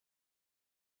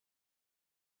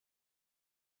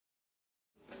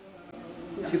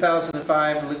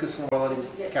2005 Lucas Lewellen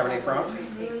Cabernet Franc.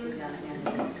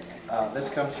 This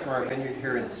comes from our vineyard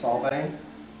here in Solvang.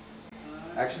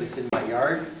 Actually, it's in my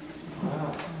yard.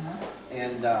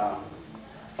 And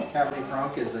Cabernet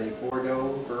Franc is a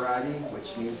Bordeaux variety,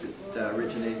 which means it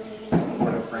originates in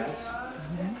Bordeaux, France.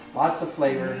 Lots of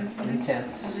flavor,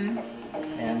 intense.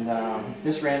 And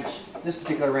this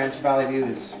particular ranch, Valley View,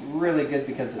 is really good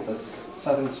because it's a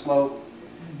southern slope,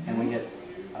 and we get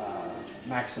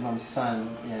maximum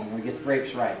sun, and we get the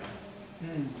grapes ripe.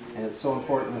 And it's so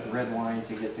important with red wine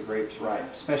to get the grapes ripe,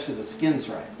 especially the skins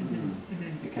ripe,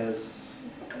 because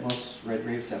most red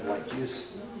grapes have white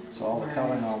juice, so all the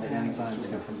color and all the enzymes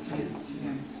come from the skins.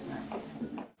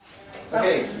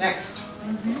 Okay, next,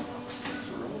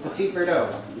 Petite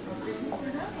Verdot.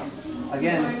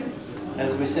 Again,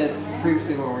 as we said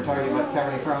previously when we were talking about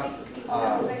Cabernet Franc,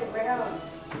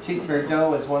 Petite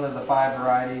Verdot is one of the 5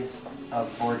 varieties of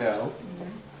Bordeaux.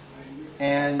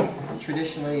 And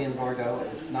traditionally in Bordeaux,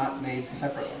 it's not made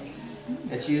separately.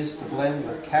 It's used to blend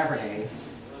with Cabernet,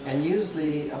 and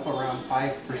usually up around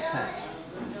 5%.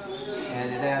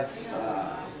 And it adds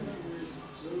a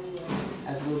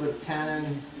little bit of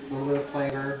tannin, a little bit of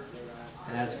flavor,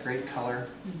 and adds great color,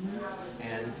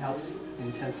 and helps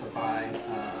intensify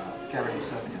Cabernet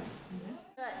Sauvignon.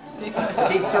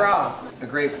 Petite Sirah, a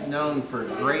grape known for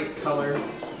great color.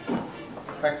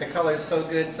 In fact, the color is so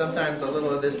good, sometimes a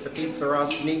little of this Petite Sirah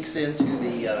sneaks into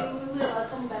the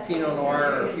Pinot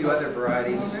Noir or a few other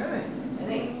varieties.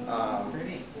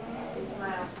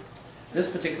 This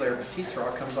particular Petite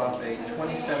Sirah comes off a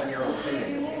 27-year-old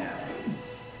vineyard that we have.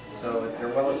 So they're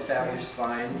well-established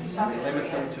vines. We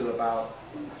limit them to about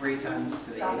 3 tons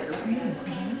to the acre.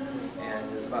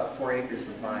 And there's about 4 acres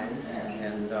of vines.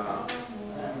 And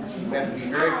we have to be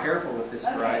very careful with this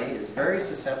variety. It's very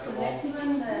susceptible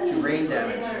to rain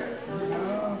damage.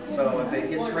 So if it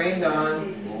gets rained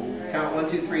on, count 1,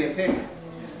 2, 3 and pick.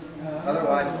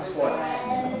 Otherwise it spoils.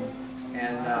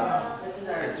 And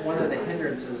it's one of the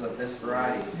hindrances of this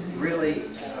variety.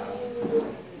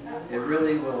 It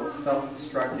really will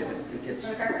self-destruct if it gets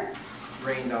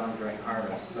rained on during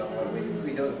harvest. So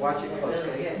we don't watch it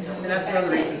closely. And that's another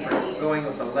reason for going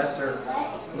with a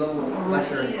little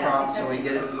lesser in crop, so we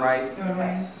get it ripe.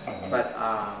 But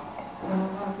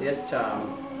it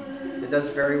does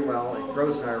very well. It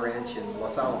grows in our ranch in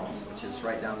Los Alamos, which is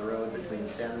right down the road between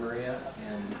Santa Maria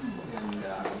and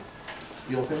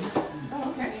Buellton.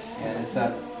 Oh, okay. And it's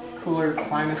a cooler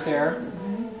climate there.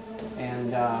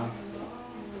 And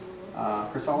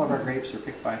of course, all of our grapes are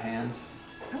picked by hand,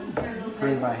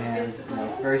 pruned by hand. You know,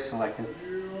 it's very selective.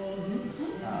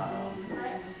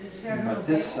 But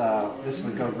this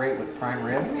would go great with prime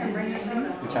rib,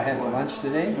 which I had for lunch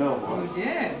today. Oh, you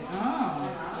did? Oh,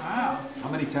 wow. How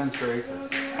many tons per acre?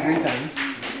 3 tons.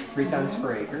 3 tons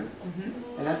per acre.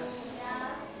 And that's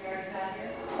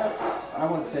I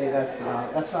wouldn't say that's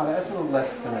a little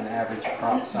less than an average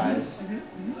crop size.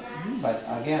 But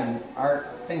again, our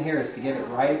thing here is to get it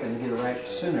ripe and to get it ripe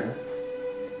sooner.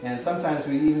 And sometimes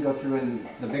we even go through in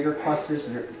the bigger clusters.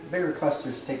 The bigger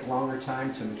clusters take a longer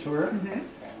time to mature.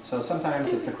 So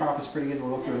sometimes if the crop is pretty good,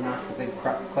 we'll go through and knock the big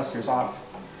clusters off,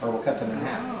 or we'll cut them in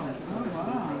half.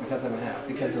 We'll cut them in half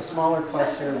because the smaller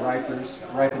cluster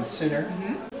ripens sooner.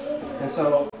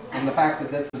 And the fact that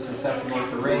this is susceptible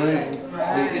to rain,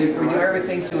 we do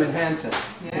everything to enhance it,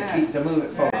 to move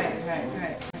it forward.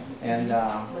 And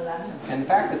the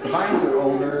fact that the vines are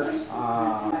older,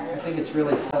 I think it's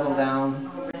really settled down.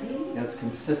 It's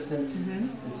consistent.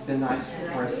 It's been nice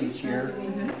for us each year.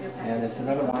 And it's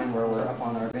another wine where we're up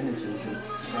on our vintages.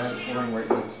 It's going where it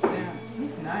needs to be. Yeah,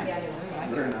 it's nice. I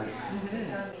really like it.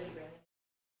 Very nice.